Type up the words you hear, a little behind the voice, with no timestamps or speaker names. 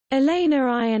Elena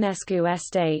Ionescu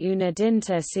este una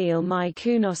dintre cele mai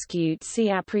cunoscut si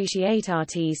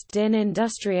appreciatartist din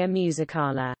industria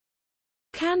musicală.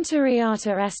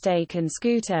 Cantariata este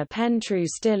conscuta pentru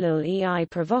stilul ei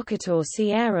provocator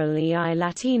sierul ei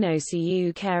latino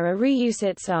cu care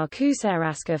reusit sa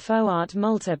cucerasca foart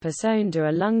multa persoane de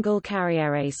a lungul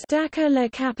carrieres dacă la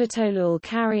capitolul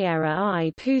carriera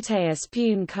I putea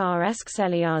spun car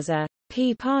exceliază,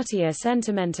 p partia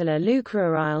sentimentală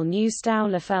lucrurile nu stau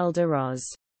la fel de roz.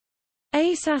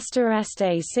 Aceasta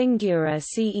este singura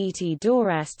cet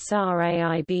dorest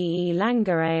saibe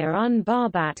langarea un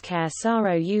barbat care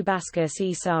saro iubasca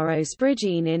si saro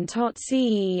sprigin in tot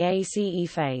ceace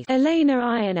faith.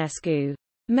 Elena Ionescu.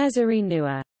 Mezări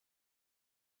nua.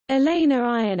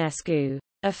 Elena Ionescu.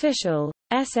 Official.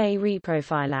 Sa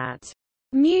reprofilat.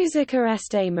 Musica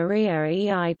este Maria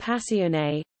ei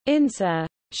passione, insa,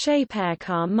 shaper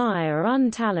car maya un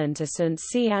talent sunt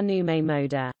si anume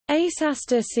moda.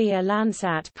 Aceasta sia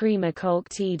lansat prima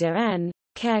colecție de n,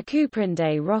 care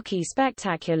cuprinde rocky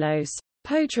spectaculos,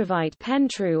 potravite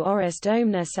pentru oris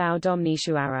domna sau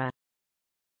domnișoara.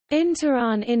 Inter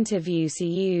un interview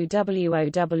cu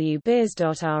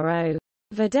wow.biz.ro,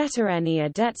 vedetarenia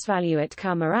detsvaluat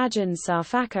cum aragen sa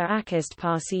faca acest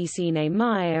parsi sine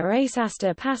mai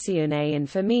aceasta passione in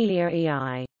familia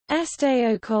ei. Este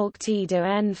o colecție de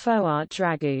n foart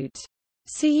dragut.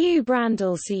 Cu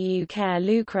brandel cu care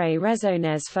lucre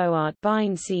rezones foart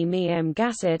bine si miem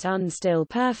gasit un stil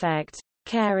perfect,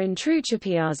 care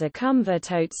intrucipiaza cumva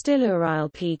tot stilurile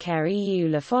p care eu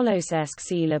la folosesc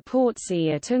si la port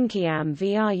si atunchiam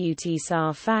virut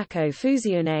sa faco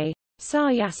fusione, sa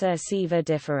yasa siva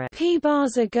differa. P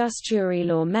barza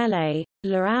gusturilor mele,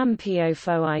 la ampio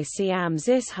foi siam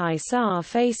zis hi sa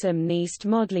facem nist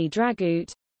modli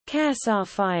dragut, care sa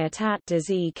fire tat de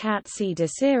z cat si de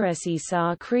sira si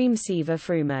sa cream siva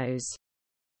frumos.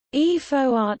 E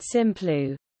foart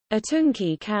simplu.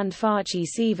 Atunci can farci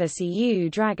siva cu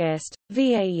dragist,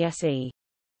 va yesi.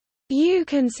 U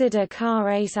consider car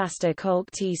aceasta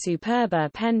colecție superba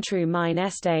pentru mine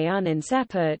este un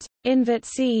inceput, invit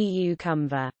ceu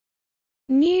cumva.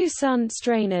 Nu sunt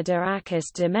strana de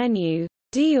acest domeniu,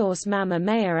 dios mama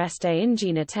mea este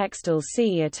ingina textil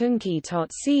si atunci tot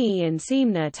si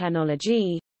însemna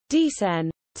tehnologie, desen,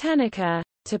 tenica,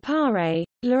 tapare,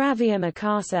 laravia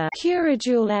acasă,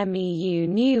 curajul meu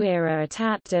nu era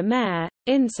atat de mer,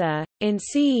 insa, in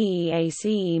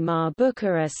ceace ma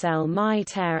bucura cel mai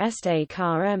ter este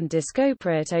carem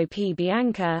descoperit o p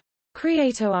bianca,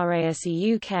 creatoarea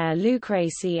cu care lucre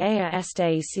si ea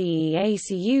este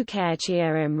ceacu care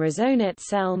cierem razonat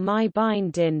cel mai bine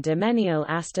din domeniul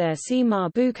asta si ma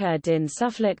buca din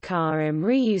suflet carem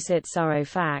reusit saro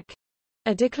fac.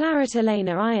 A declarat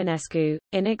Elena Ionescu,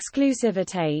 in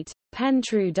exclusivitate,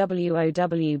 pentru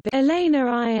wow.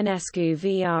 Elena Ionescu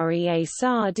vrea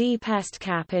sa de pest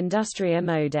cap industria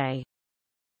mode.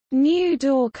 Nu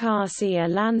door car sia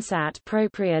lansat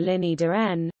propria linii de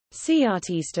n, si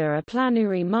artista a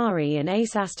planuri mari in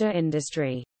aceasta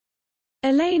industry.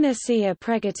 Elena sia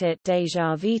pregatit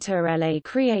deja vitarele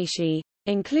creaci,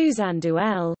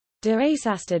 inclusandu de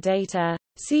aceasta data,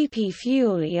 CP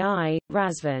fuel ei,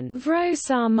 razvan. Vro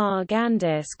sa mar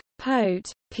gandisc,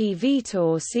 pot, p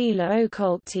vitor si la o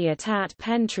colecție tat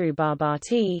pentru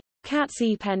barbati,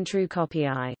 catsi pentru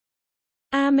copii.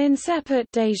 Am inceput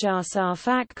deja sa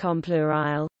fac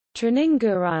complurile,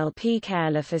 traningurile p care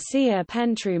la facia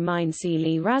pentru mine si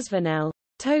li razvanel,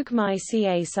 tocmai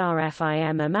ca sa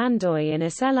fim amandoi in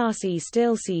acelasi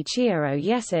stil si ciro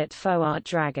yesit foart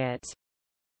dragat.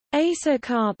 Asa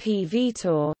car p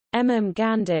vitor,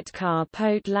 gandit car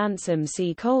pot lansum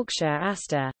si colecție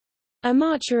asta. A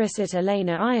marcherisit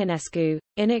Elena Ionescu,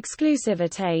 in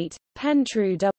exclusivitate, pentru